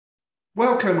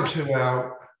Welcome to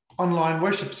our online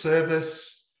worship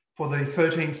service for the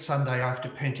 13th Sunday after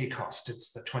Pentecost.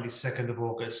 It's the 22nd of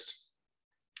August.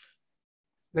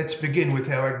 Let's begin with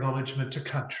our acknowledgement to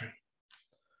country.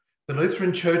 The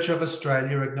Lutheran Church of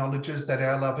Australia acknowledges that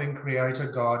our loving Creator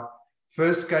God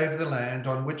first gave the land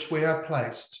on which we are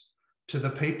placed to the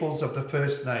peoples of the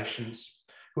First Nations,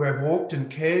 who have walked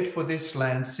and cared for this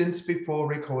land since before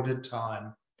recorded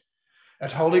time.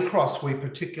 At Holy Cross, we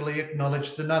particularly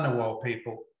acknowledge the Ngunnawal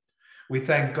people. We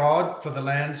thank God for the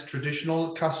land's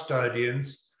traditional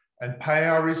custodians and pay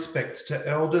our respects to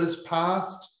elders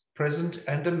past, present,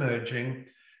 and emerging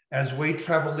as we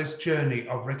travel this journey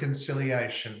of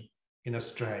reconciliation in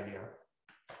Australia.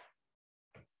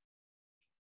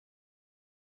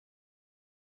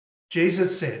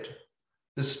 Jesus said,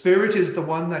 "The Spirit is the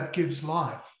one that gives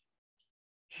life.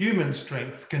 Human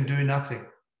strength can do nothing.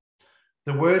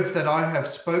 The words that I have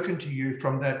spoken to you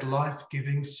from that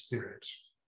life-giving Spirit."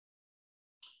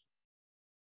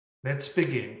 Let's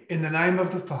begin. In the name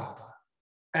of the Father,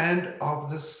 and of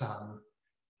the Son,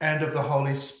 and of the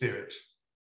Holy Spirit.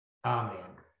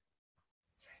 Amen.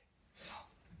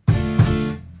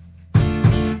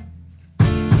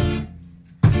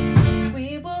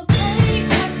 We will take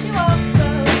what you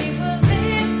offer, we will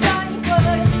live by your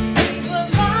word, we will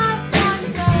love one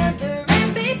another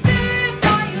and be fed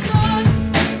by you, Lord.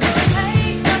 We will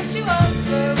take what you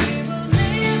offer, we will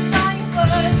live by your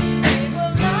word, we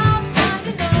will love one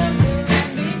another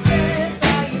and be fed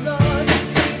by you, Lord.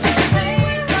 We will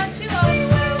take what you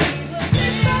offer, we will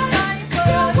live by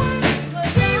your word, we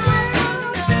will love one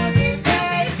another and be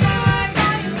fed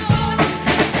by you, Lord.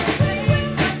 We will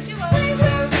take what you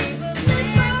offer, we will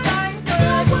live by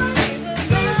your word, we will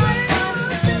love one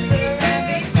another and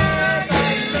be fed by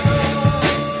you, Lord.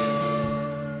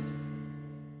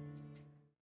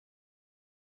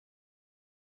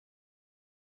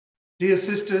 Dear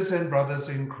sisters and brothers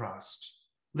in Christ,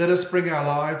 let us bring our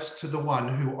lives to the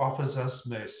one who offers us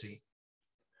mercy.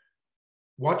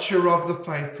 Watcher of the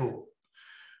faithful,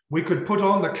 we could put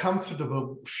on the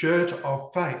comfortable shirt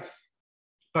of faith,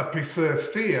 but prefer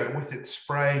fear with its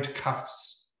frayed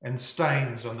cuffs and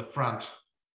stains on the front.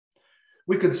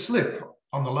 We could slip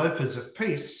on the loafers of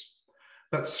peace,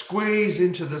 but squeeze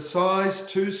into the size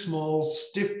too small,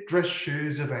 stiff dress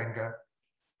shoes of anger.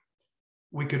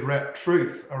 We could wrap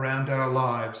truth around our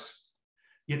lives,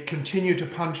 yet continue to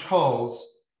punch holes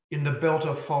in the belt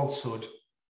of falsehood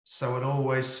so it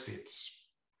always fits.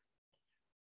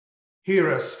 Hear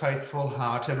us, faithful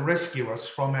heart, and rescue us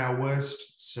from our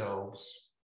worst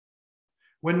selves.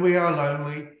 When we are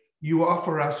lonely, you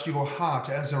offer us your heart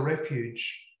as a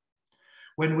refuge.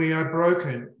 When we are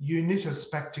broken, you knit us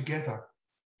back together.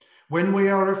 When we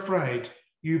are afraid,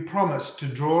 you promise to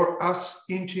draw us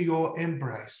into your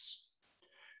embrace.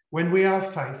 When we are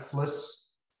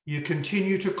faithless, you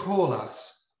continue to call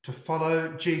us to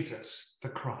follow Jesus, the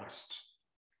Christ,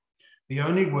 the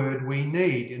only word we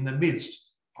need in the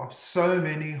midst of so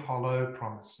many hollow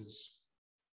promises.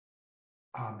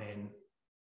 Amen.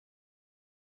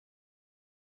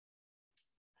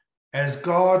 As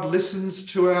God listens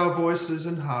to our voices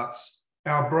and hearts,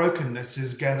 our brokenness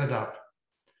is gathered up,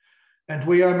 and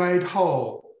we are made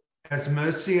whole as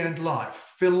mercy and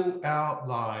life fill our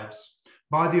lives.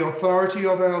 By the authority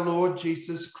of our Lord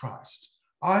Jesus Christ,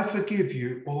 I forgive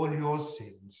you all your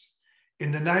sins.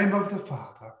 In the name of the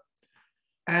Father,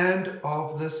 and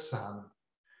of the Son,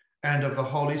 and of the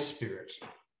Holy Spirit.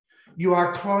 You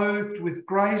are clothed with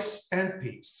grace and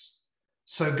peace.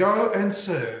 So go and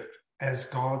serve as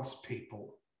God's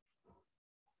people.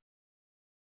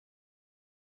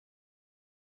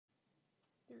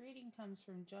 The reading comes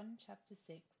from John chapter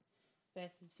 6,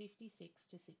 verses 56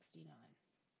 to 69.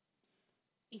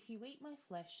 If you eat my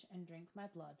flesh and drink my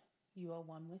blood, you are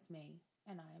one with me,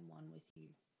 and I am one with you.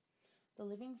 The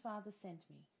living Father sent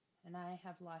me, and I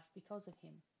have life because of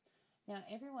him. Now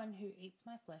everyone who eats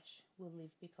my flesh will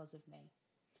live because of me.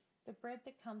 The bread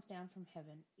that comes down from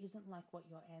heaven isn't like what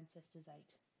your ancestors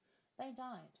ate. They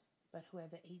died, but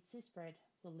whoever eats this bread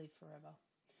will live forever.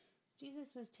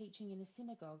 Jesus was teaching in a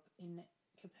synagogue in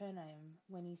Capernaum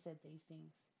when he said these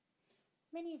things.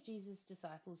 Many of Jesus'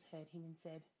 disciples heard him and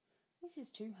said, "This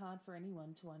is too hard for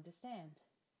anyone to understand."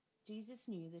 Jesus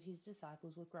knew that his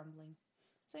disciples were grumbling,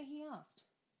 so he asked,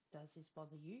 "Does this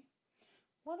bother you?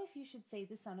 What if you should see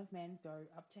the Son of Man go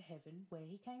up to heaven where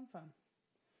he came from?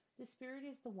 The Spirit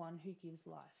is the one who gives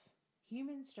life.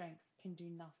 Human strength can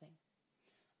do nothing.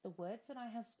 The words that I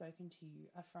have spoken to you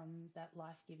are from that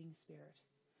life-giving Spirit.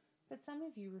 But some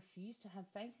of you refuse to have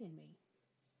faith in me."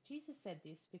 Jesus said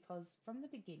this because from the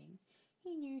beginning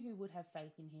he knew who would have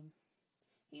faith in him.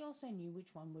 He also knew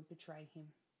which one would betray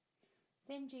him.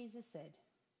 Then Jesus said,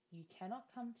 "You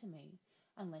cannot come to me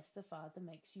unless the Father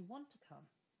makes you want to come.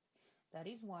 That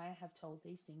is why I have told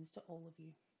these things to all of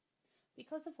you."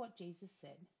 Because of what Jesus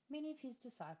said, many of his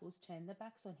disciples turned their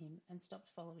backs on him and stopped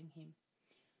following him.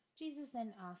 Jesus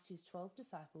then asked his 12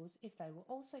 disciples if they were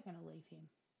also going to leave him.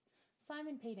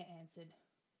 Simon Peter answered,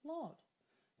 "Lord,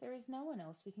 there is no one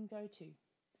else we can go to.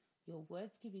 Your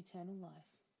words give eternal life.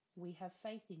 We have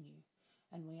faith in you,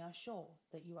 and we are sure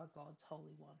that you are God's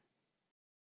Holy One."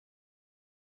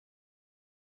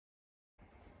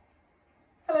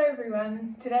 Hello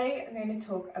everyone, today I'm going to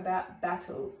talk about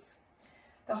battles.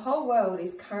 The whole world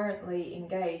is currently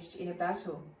engaged in a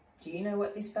battle. Do you know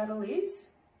what this battle is?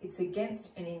 It's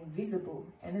against an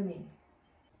invisible enemy.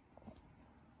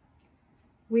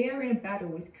 We are in a battle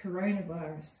with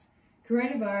coronavirus.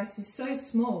 Coronavirus is so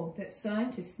small that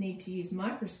scientists need to use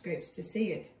microscopes to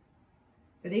see it.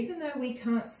 But even though we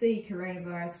can't see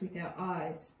coronavirus with our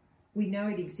eyes, we know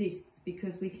it exists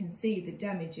because we can see the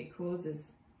damage it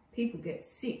causes. People get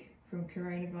sick from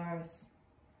coronavirus.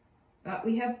 But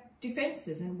we have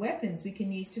defences and weapons we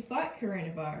can use to fight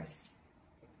coronavirus.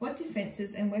 What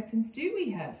defences and weapons do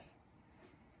we have?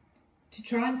 To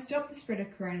try and stop the spread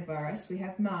of coronavirus, we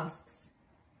have masks.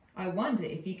 I wonder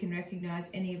if you can recognise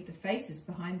any of the faces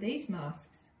behind these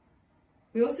masks.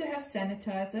 We also have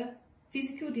sanitizer,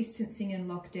 physical distancing and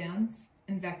lockdowns,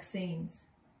 and vaccines.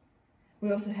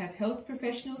 We also have health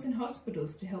professionals and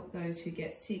hospitals to help those who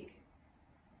get sick.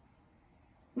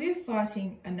 We are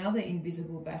fighting another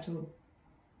invisible battle.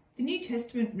 The New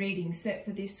Testament reading set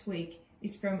for this week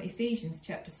is from Ephesians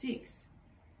chapter 6.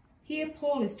 Here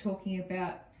Paul is talking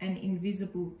about an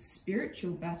invisible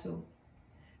spiritual battle.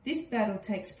 This battle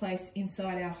takes place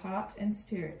inside our heart and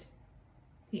spirit.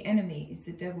 The enemy is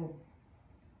the devil.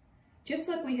 Just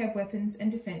like we have weapons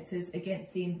and defences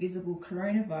against the invisible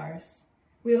coronavirus,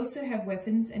 we also have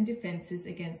weapons and defences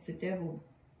against the devil.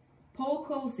 Paul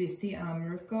calls this the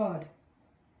armour of God.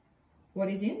 What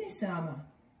is in this armour?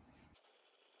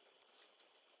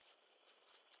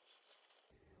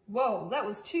 Whoa, that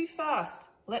was too fast.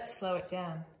 Let's slow it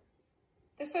down.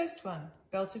 The first one,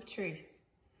 belt of truth.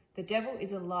 The devil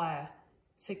is a liar,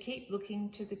 so keep looking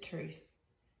to the truth.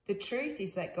 The truth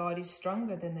is that God is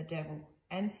stronger than the devil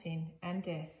and sin and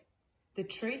death. The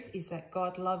truth is that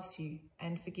God loves you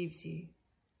and forgives you.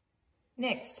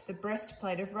 Next, the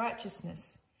breastplate of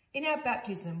righteousness. In our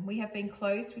baptism, we have been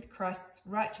clothed with Christ's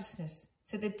righteousness,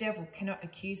 so the devil cannot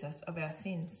accuse us of our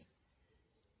sins.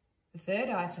 The third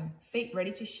item, feet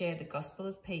ready to share the gospel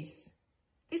of peace.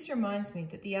 This reminds me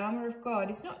that the armour of God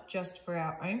is not just for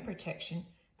our own protection,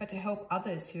 but to help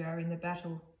others who are in the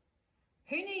battle.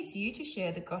 Who needs you to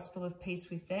share the gospel of peace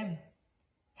with them?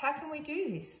 How can we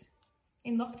do this?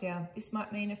 In lockdown, this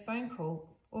might mean a phone call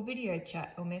or video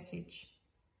chat or message.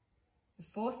 The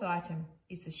fourth item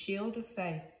is the shield of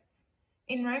faith.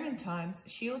 In Roman times,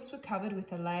 shields were covered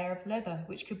with a layer of leather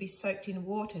which could be soaked in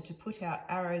water to put out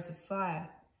arrows of fire.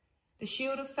 The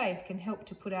shield of faith can help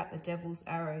to put out the devil's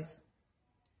arrows.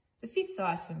 The fifth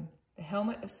item, the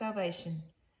helmet of salvation.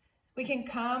 We can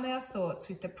calm our thoughts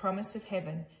with the promise of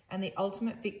heaven and the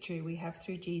ultimate victory we have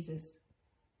through Jesus.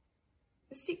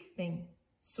 The sixth thing,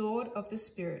 sword of the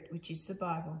Spirit, which is the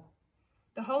Bible.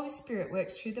 The Holy Spirit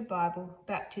works through the Bible,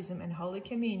 baptism and Holy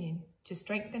Communion to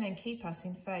strengthen and keep us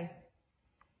in faith.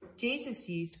 Jesus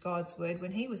used God's word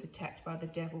when he was attacked by the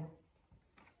devil.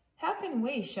 How can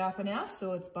we sharpen our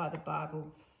swords by the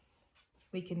Bible?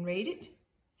 We can read it,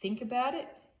 think about it,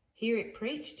 hear it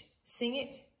preached, sing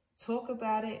it, talk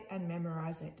about it and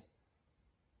memorize it.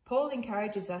 Paul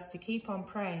encourages us to keep on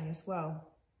praying as well.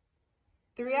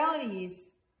 The reality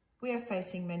is we are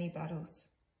facing many battles,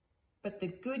 but the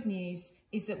good news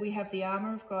is that we have the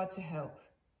armour of God to help.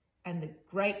 And the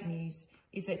great news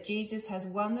is that Jesus has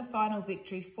won the final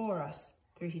victory for us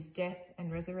through his death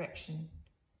and resurrection.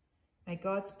 May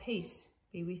God's peace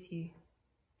be with you.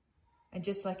 And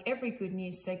just like every good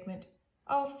news segment,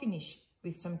 I'll finish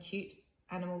with some cute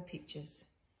animal pictures.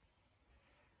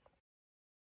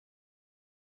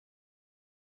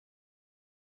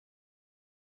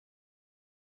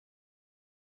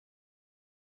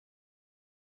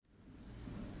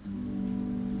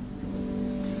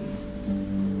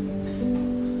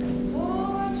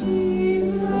 You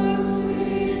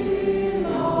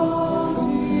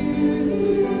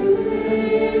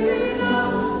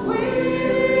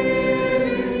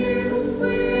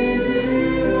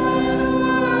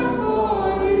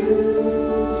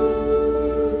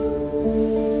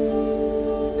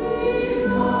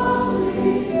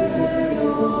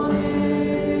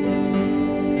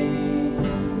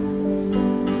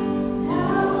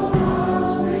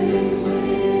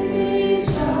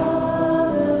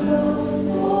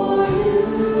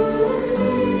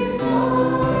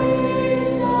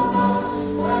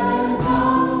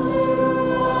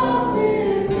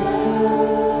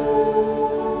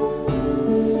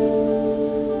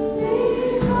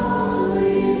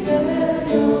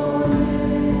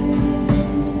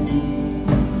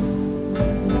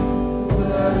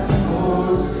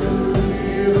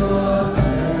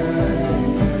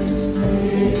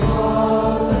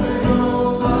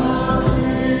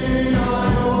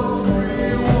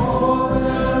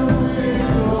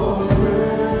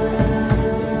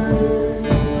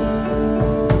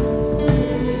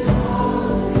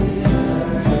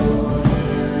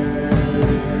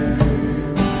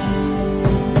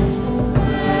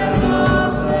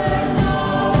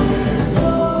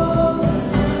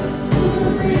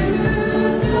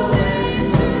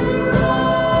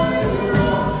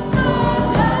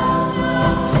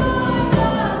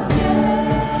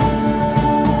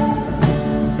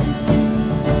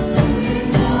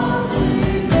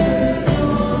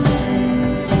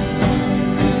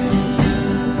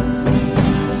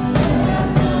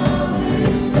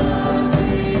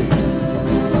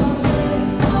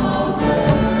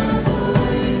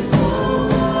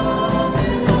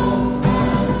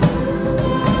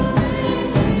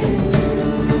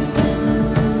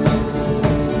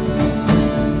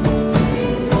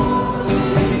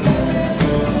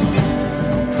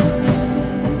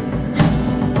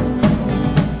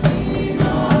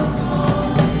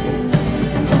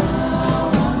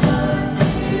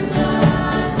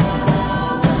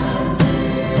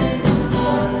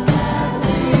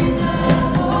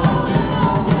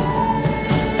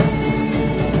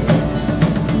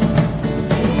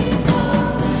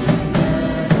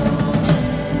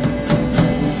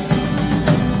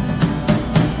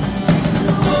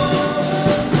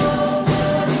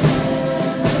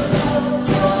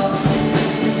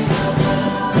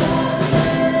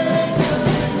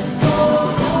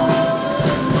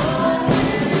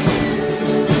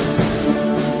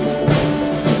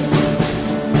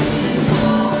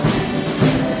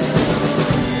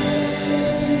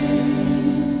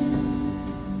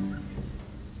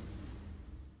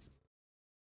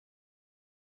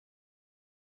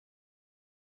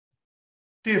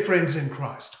Dear friends in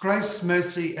Christ, grace,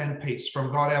 mercy, and peace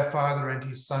from God our Father and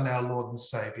his Son, our Lord and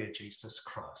Saviour, Jesus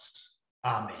Christ.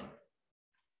 Amen.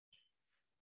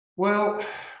 Well,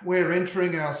 we're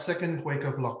entering our second week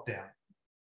of lockdown.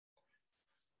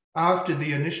 After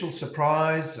the initial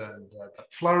surprise and the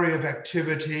flurry of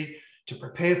activity to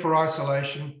prepare for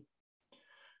isolation,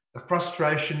 the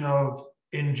frustration of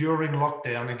enduring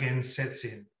lockdown again sets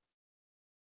in.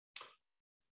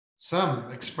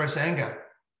 Some express anger.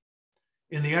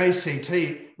 In the ACT,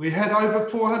 we had over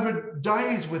 400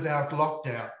 days without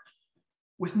lockdown,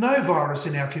 with no virus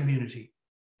in our community.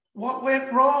 What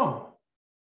went wrong?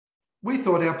 We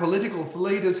thought our political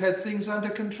leaders had things under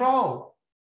control,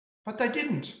 but they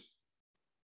didn't.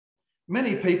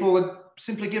 Many people are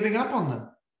simply giving up on them,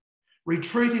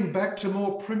 retreating back to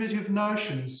more primitive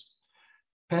notions,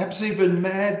 perhaps even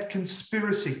mad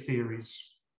conspiracy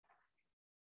theories.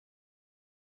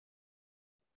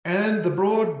 And the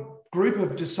broad group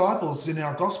of disciples in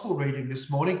our gospel reading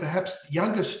this morning, perhaps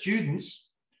younger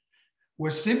students, were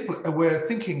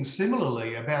thinking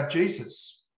similarly about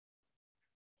Jesus.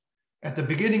 At the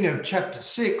beginning of chapter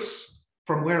 6,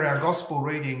 from where our gospel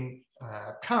reading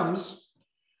comes,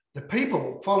 the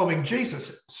people following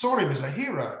Jesus saw him as a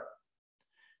hero.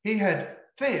 He had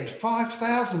fed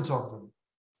 5,000 of them.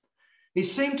 He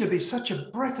seemed to be such a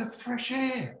breath of fresh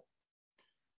air.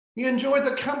 He enjoyed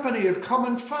the company of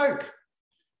common folk,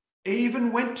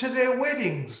 even went to their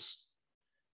weddings.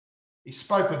 He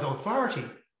spoke with authority.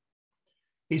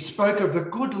 He spoke of the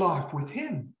good life with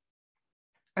him,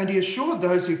 and he assured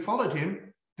those who followed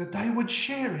him that they would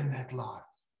share in that life.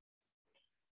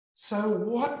 So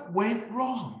what went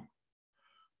wrong?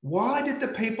 Why did the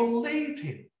people leave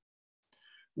him?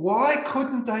 Why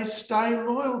couldn't they stay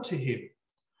loyal to him?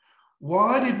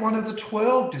 Why did one of the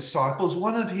 12 disciples,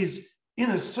 one of his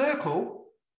inner circle,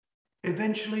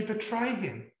 eventually betray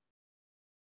him?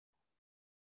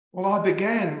 Well, I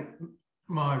began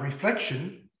my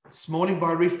reflection this morning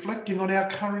by reflecting on our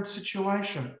current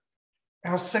situation,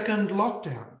 our second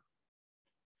lockdown.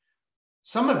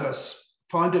 Some of us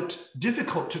find it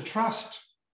difficult to trust,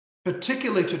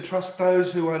 particularly to trust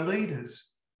those who are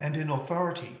leaders and in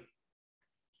authority.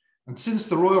 And since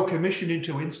the Royal Commission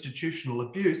into Institutional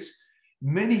Abuse,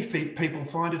 many people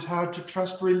find it hard to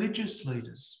trust religious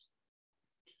leaders.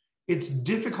 It's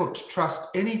difficult to trust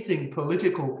anything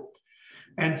political,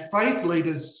 and faith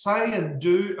leaders say and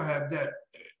do that.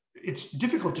 It's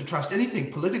difficult to trust anything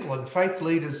political and faith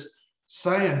leaders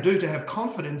say and do to have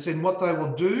confidence in what they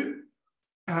will do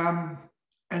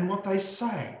and what they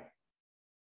say.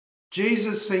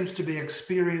 Jesus seems to be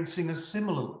experiencing a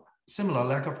similar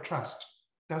lack of trust,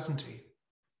 doesn't he?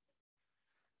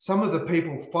 Some of the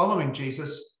people following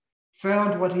Jesus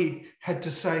found what he had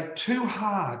to say too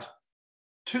hard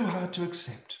to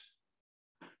accept.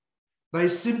 They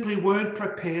simply weren't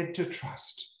prepared to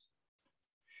trust.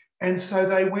 And so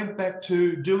they went back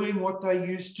to doing what they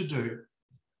used to do,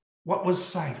 what was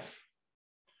safe,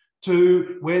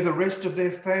 to where the rest of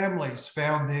their families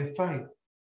found their faith.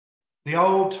 The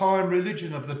old-time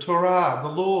religion of the Torah, the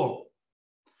law,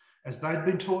 as they'd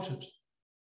been taught it.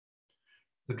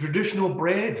 The traditional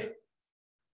bread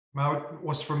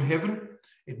was from heaven.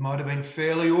 It might have been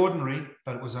fairly ordinary,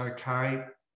 but it was okay.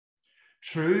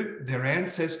 True, their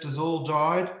ancestors all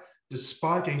died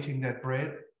despite eating that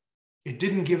bread. It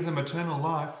didn't give them eternal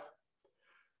life.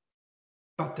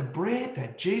 But the bread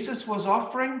that Jesus was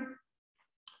offering,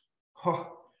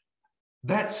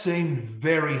 that seemed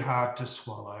very hard to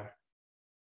swallow.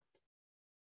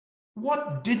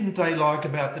 What didn't they like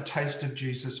about the taste of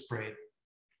Jesus' bread?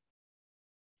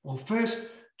 Well, first,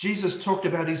 Jesus talked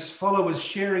about his followers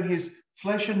sharing his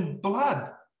flesh and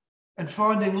blood and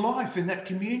finding life in that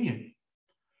communion.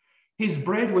 His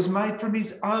bread was made from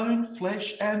his own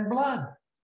flesh and blood.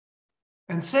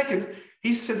 And second,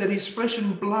 he said that his flesh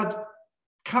and blood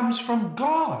comes from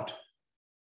God.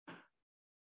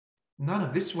 None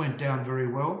of this went down very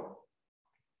well.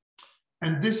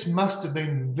 And this must have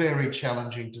been very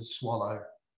challenging to swallow.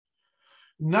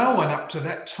 No one up to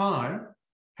that time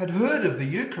had heard of the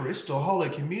Eucharist or Holy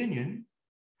Communion,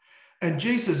 and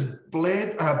Jesus'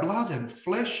 blood and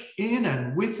flesh in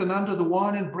and with and under the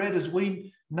wine and bread as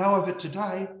we know of it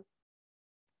today,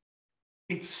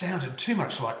 it sounded too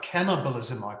much like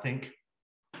cannibalism, I think.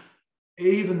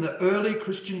 Even the early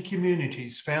Christian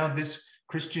communities found this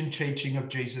Christian teaching of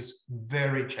Jesus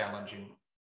very challenging.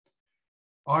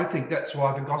 I think that's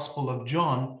why the Gospel of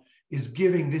John is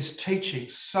giving this teaching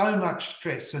so much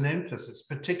stress and emphasis,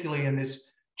 particularly in this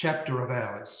chapter of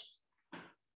ours.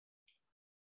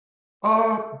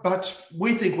 Oh, but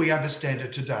we think we understand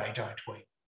it today, don't we?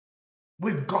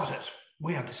 We've got it.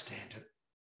 We understand it.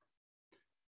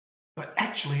 But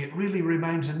actually, it really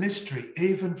remains a mystery,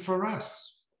 even for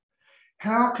us.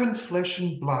 How can flesh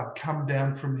and blood come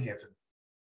down from heaven?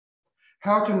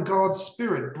 How can God's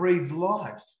Spirit breathe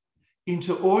life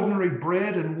into ordinary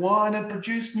bread and wine and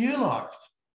produce new life?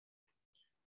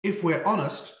 If we're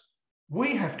honest,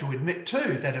 we have to admit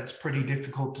too that it's pretty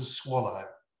difficult to swallow.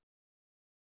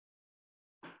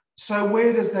 So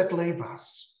where does that leave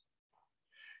us?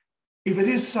 If it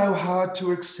is so hard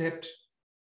to accept,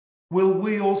 will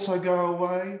we also go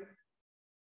away?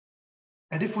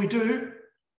 And if we do,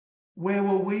 where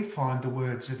will we find the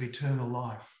words of eternal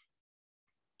life?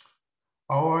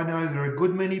 Oh, I know there are a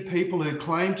good many people who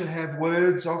claim to have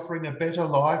words offering a better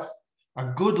life, a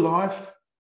good life,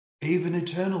 even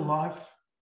eternal life.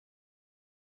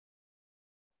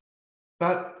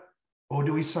 But, or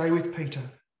do we say with Peter,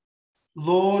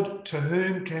 Lord, to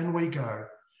whom can we go?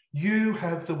 You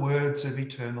have the words of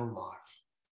eternal life.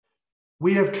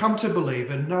 We have come to believe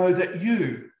and know that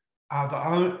you are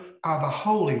the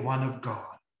Holy One of God.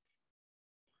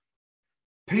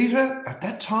 Peter, at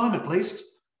that time at least,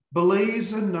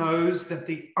 believes and knows that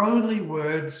the only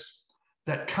words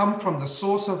that come from the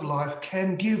source of life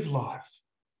can give life,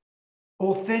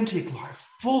 authentic life,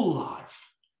 full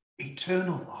life,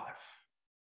 eternal life.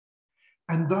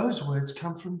 And those words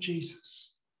come from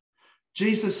Jesus.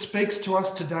 Jesus speaks to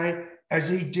us today as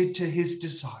he did to his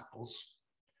disciples.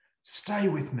 Stay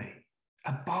with me,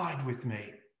 abide with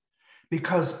me,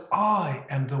 because I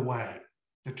am the way,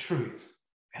 the truth,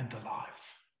 and the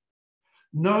life.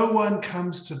 No one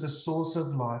comes to the source of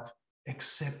life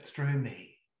except through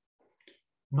me.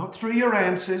 Not through your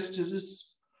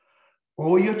ancestors,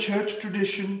 or your church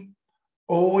tradition,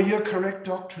 or your correct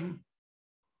doctrine.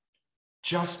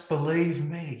 Just believe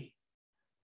me.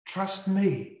 Trust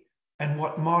me and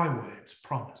what my words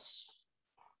promise.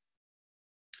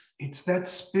 It's that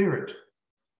Spirit,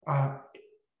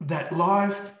 that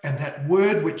life and that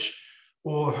word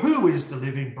who is the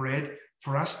living bread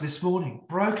for us this morning,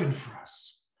 broken for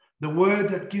us. The word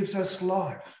that gives us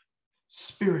life,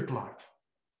 spirit life,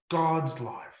 God's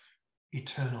life,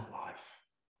 eternal life.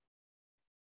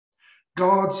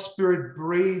 God's Spirit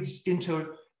breathes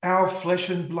into our flesh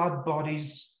and blood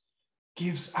bodies,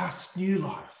 gives us new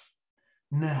life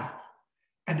now,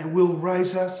 and it will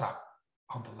raise us up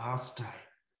on the last day.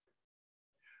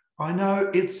 I know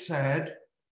it's sad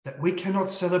that we cannot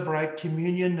celebrate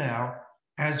communion now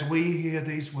as we hear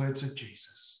these words of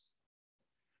Jesus.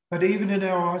 But even in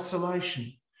our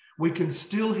isolation, we can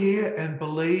still hear and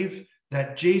believe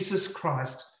that Jesus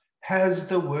Christ has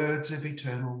the words of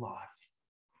eternal life.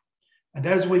 And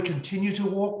as we continue to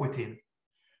walk with him,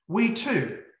 we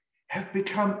too have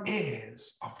become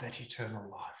heirs of that eternal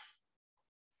life.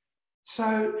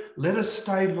 So let us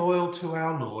stay loyal to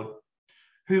our Lord,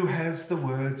 who has the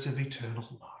words of eternal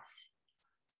life.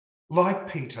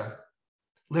 Like Peter,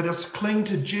 let us cling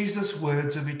to Jesus'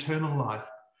 words of eternal life,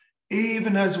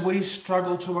 even as we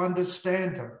struggle to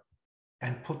understand them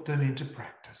and put them into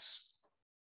practice.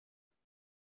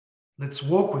 Let's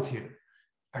walk with him,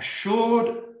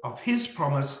 assured of his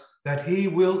promise that he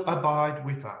will abide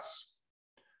with us.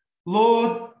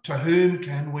 Lord, to whom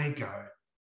can we go?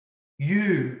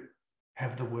 You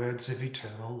have the words of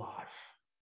eternal life.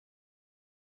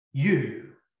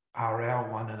 You are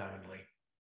our one and only.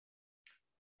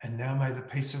 And now may the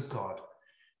peace of God,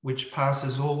 which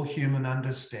passes all human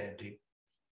understanding,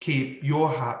 keep your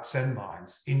hearts and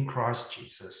minds in Christ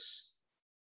Jesus.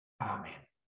 Amen.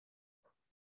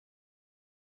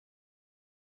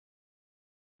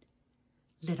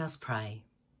 Let us pray.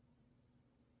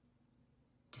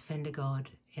 Defender God,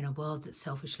 in a world that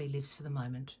selfishly lives for the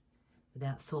moment,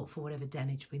 without thought for whatever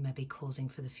damage we may be causing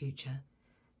for the future,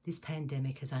 this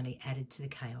pandemic has only added to the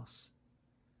chaos.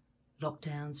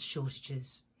 Lockdowns,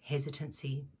 shortages,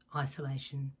 hesitancy,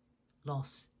 isolation,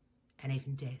 loss, and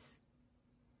even death.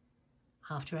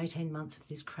 After 18 months of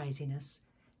this craziness,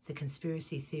 the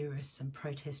conspiracy theorists and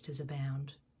protesters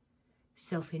abound.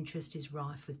 Self-interest is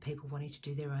rife with people wanting to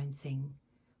do their own thing,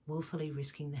 willfully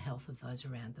risking the health of those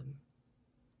around them.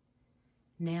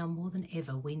 Now more than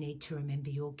ever, we need to remember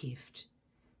your gift,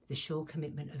 the sure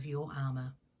commitment of your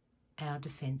armour, our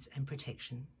defence and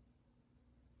protection.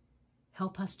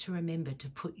 Help us to remember to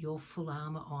put your full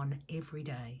armour on every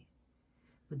day.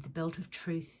 With the belt of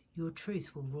truth, your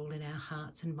truth will rule in our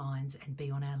hearts and minds and be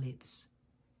on our lips.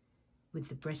 With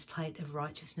the breastplate of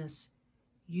righteousness,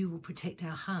 you will protect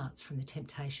our hearts from the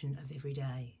temptation of every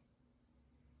day.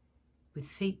 With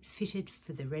feet fitted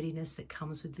for the readiness that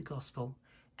comes with the gospel,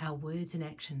 our words and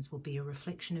actions will be a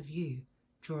reflection of you,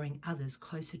 drawing others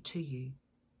closer to you.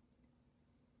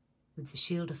 With the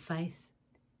shield of faith,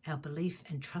 Our belief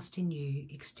and trust in you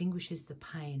extinguishes the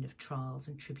pain of trials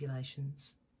and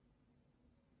tribulations.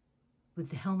 With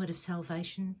the helmet of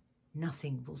salvation,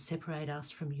 nothing will separate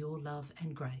us from your love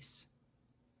and grace.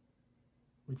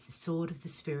 With the sword of the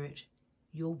Spirit,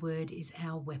 your word is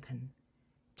our weapon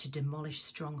to demolish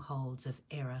strongholds of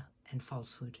error and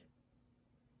falsehood.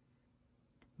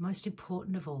 Most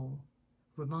important of all,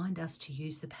 remind us to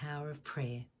use the power of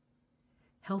prayer.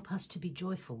 Help us to be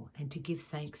joyful and to give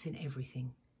thanks in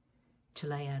everything, to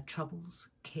lay our troubles,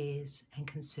 cares and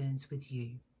concerns with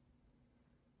you,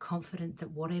 confident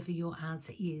that whatever your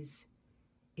answer is,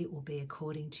 it will be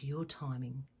according to your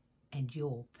timing and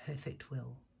your perfect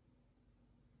will.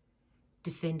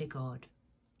 Defender God,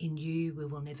 in you we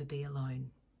will never be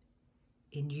alone.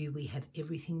 In you we have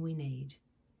everything we need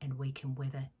and we can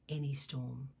weather any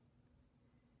storm.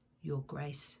 Your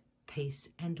grace, peace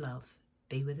and love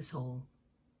be with us all.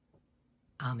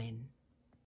 Amen.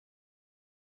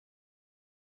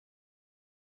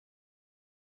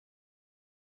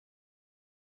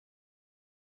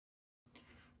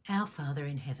 Our Father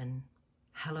in heaven,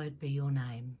 hallowed be your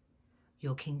name.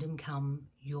 Your kingdom come,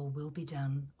 your will be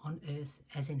done on earth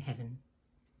as in heaven.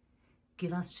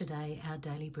 Give us today our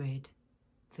daily bread.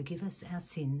 Forgive us our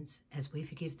sins as we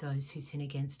forgive those who sin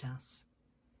against us.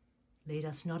 Lead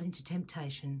us not into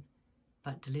temptation,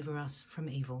 but deliver us from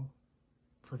evil.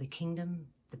 For the kingdom,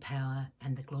 the power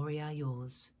and the glory are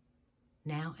yours,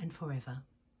 now and forever.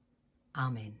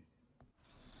 Amen.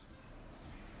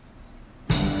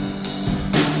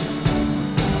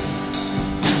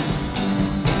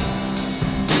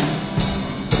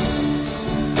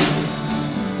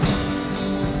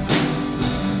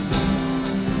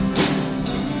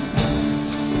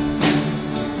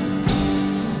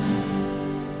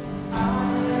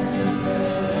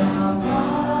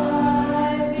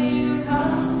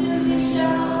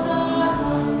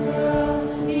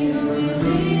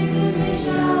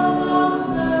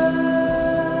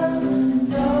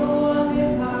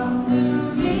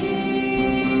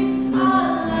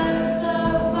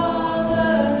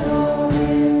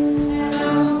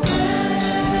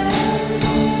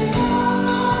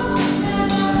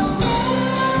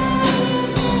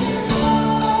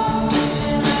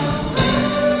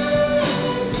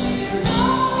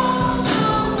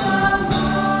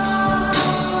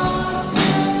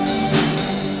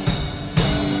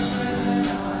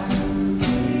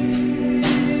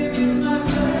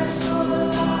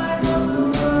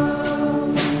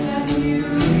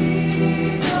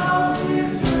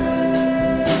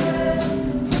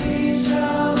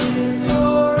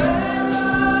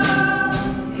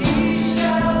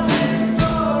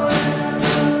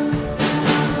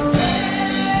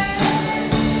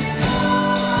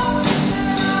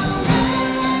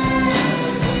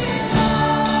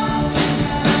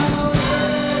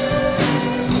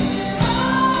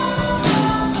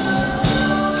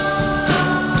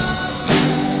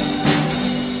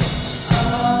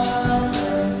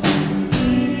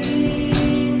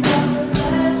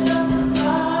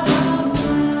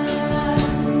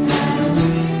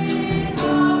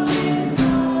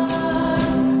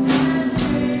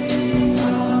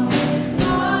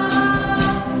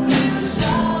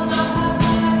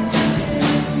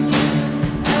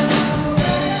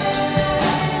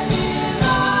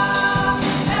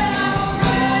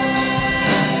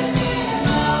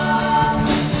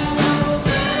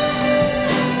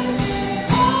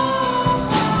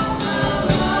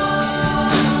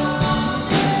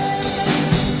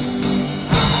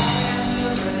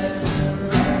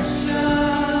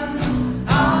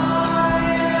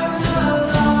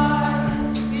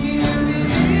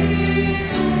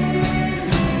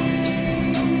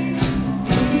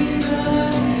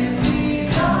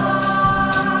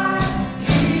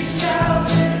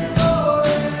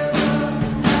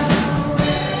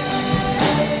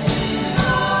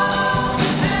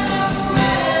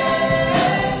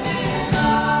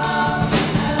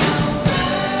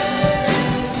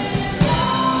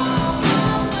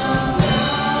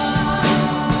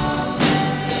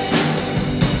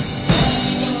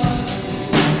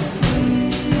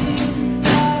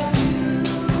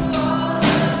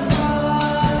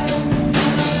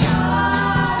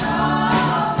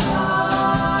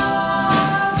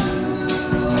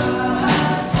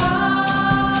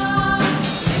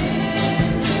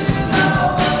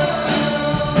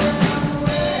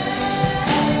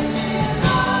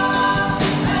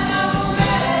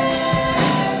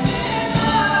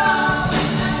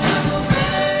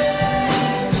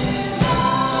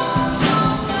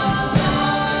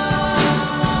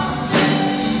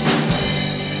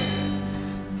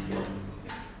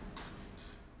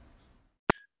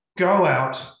 Go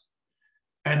out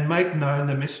and make known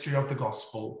the mystery of the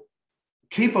gospel.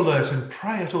 Keep alert and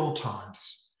pray at all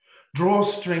times. Draw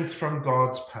strength from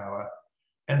God's power,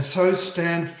 and so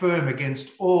stand firm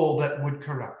against all that would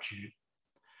corrupt you.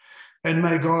 And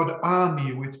may God arm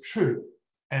you with truth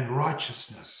and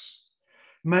righteousness.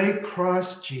 May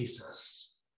Christ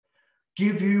Jesus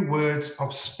give you words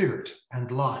of spirit and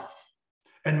life.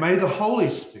 And may the Holy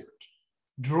Spirit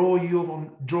draw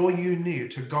you near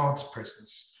to God's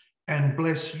presence and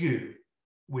bless you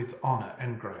with honour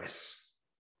and grace.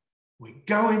 We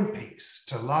go in peace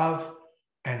to love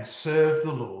and serve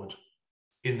the Lord.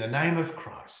 In the name of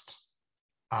Christ.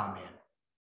 Amen.